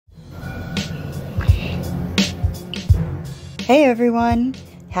Hey everyone,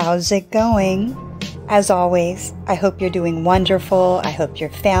 how's it going? As always, I hope you're doing wonderful. I hope your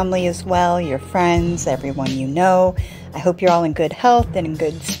family is well, your friends, everyone you know. I hope you're all in good health and in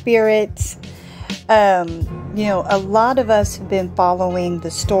good spirits. A lot of us have been following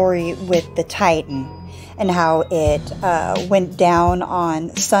the story with the Titan and how it went down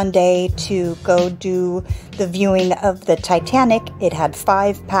on Sunday to go do the viewing of the Titanic. It had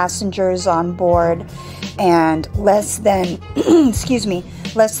 5 passengers on board, and less than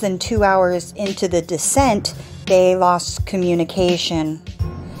 2 hours into the descent, they lost communication,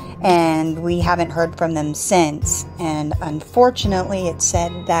 and we haven't heard from them since. And unfortunately, it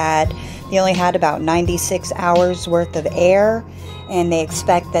said that they only had about 96 hours worth of air, and they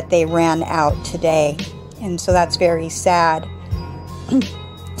expect that they ran out today. And so that's very sad.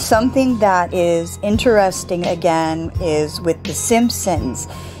 Something that is interesting again is with the Simpsons.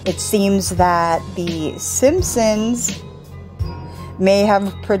 It seems that the Simpsons may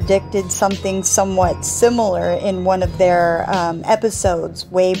have predicted something somewhat similar in one of their episodes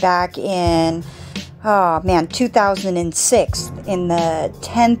way back in 2006. In the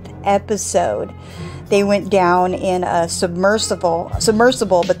 10th episode, they went down in a submersible,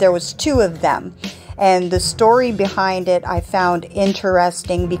 but there was 2 of them. And the story behind it I found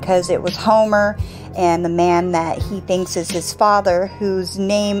interesting because it was Homer and the man that he thinks is his father, whose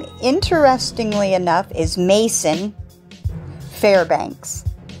name, interestingly enough, is Mason Fairbanks.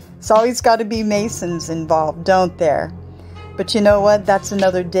 It's always got to be Masons involved, don't there? But you know what? That's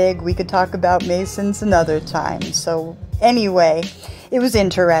another dig. We could talk about Masons another time. So anyway, it was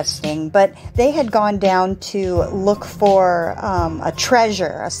interesting. But they had gone down to look for a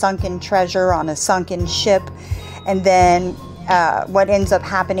treasure, a sunken treasure on a sunken ship. And then what ends up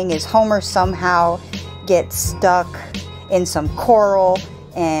happening is Homer somehow gets stuck in some coral.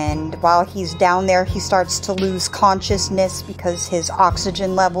 And while he's down there, he starts to lose consciousness because his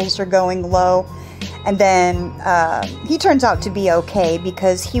oxygen levels are going low. And then he turns out to be okay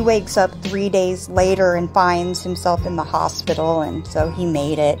because he wakes up 3 days later and finds himself in the hospital, and so he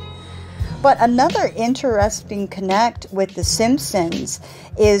made it. But another interesting connect with The Simpsons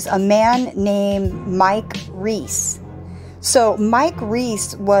is a man named Mike Reiss. So Mike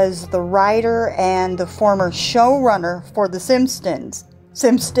Reiss was the writer and the former showrunner for The Simpsons.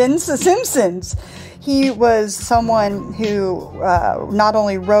 The Simpsons. He was someone who not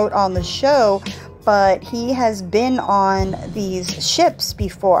only wrote on the show, but he has been on these ships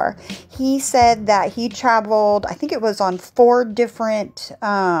before. He said that he traveled, I think it was on 4 different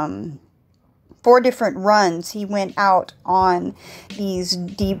runs. He went out on these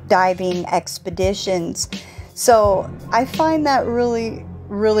deep diving expeditions. So I find that really,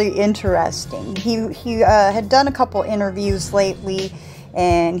 really interesting. He had done a couple interviews lately,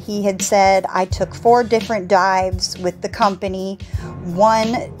 and he had said, I took 4 different dives with the company,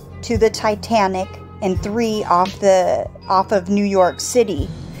 1 to the Titanic and 3 off of New York City.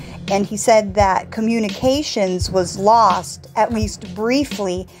 And he said that communications was lost, at least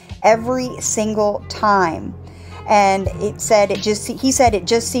briefly, every single time. And he said it just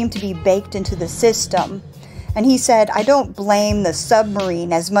seemed to be baked into the system. And he said, I don't blame the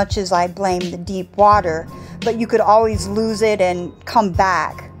submarine as much as I blame the deep water, but you could always lose it and come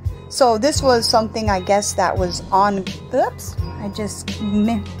back. So this was something, I guess, that was on. Oops, I just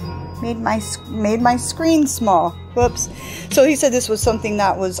made my screen small. Whoops. So he said this was something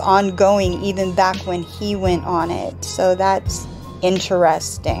that was ongoing even back when he went on it. So that's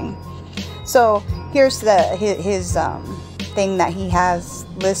interesting. So here's his thing that he has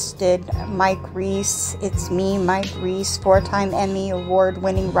listed. Mike Reiss. It's me, Mike Reiss, 4-time Emmy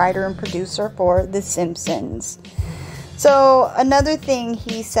award-winning writer and producer for The Simpsons. So another thing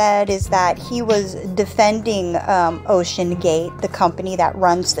he said is that he was defending Ocean Gate, the company that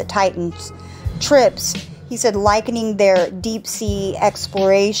runs the Titan's trips. He said, likening their deep sea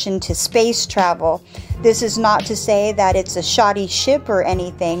exploration to space travel. This is not to say that it's a shoddy ship or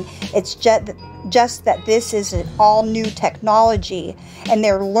anything. It's just that this is an all new technology, and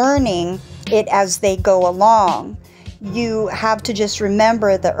they're learning it as they go along. You have to just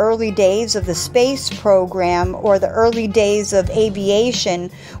remember the early days of the space program or the early days of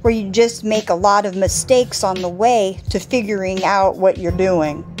aviation, where you just make a lot of mistakes on the way to figuring out what you're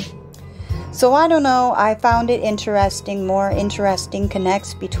doing. So I don't know, I found it interesting, more interesting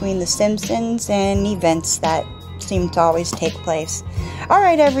connects between The Simpsons and events that seem to always take place.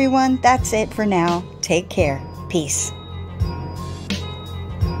 Alright everyone, that's it for now. Take care. Peace.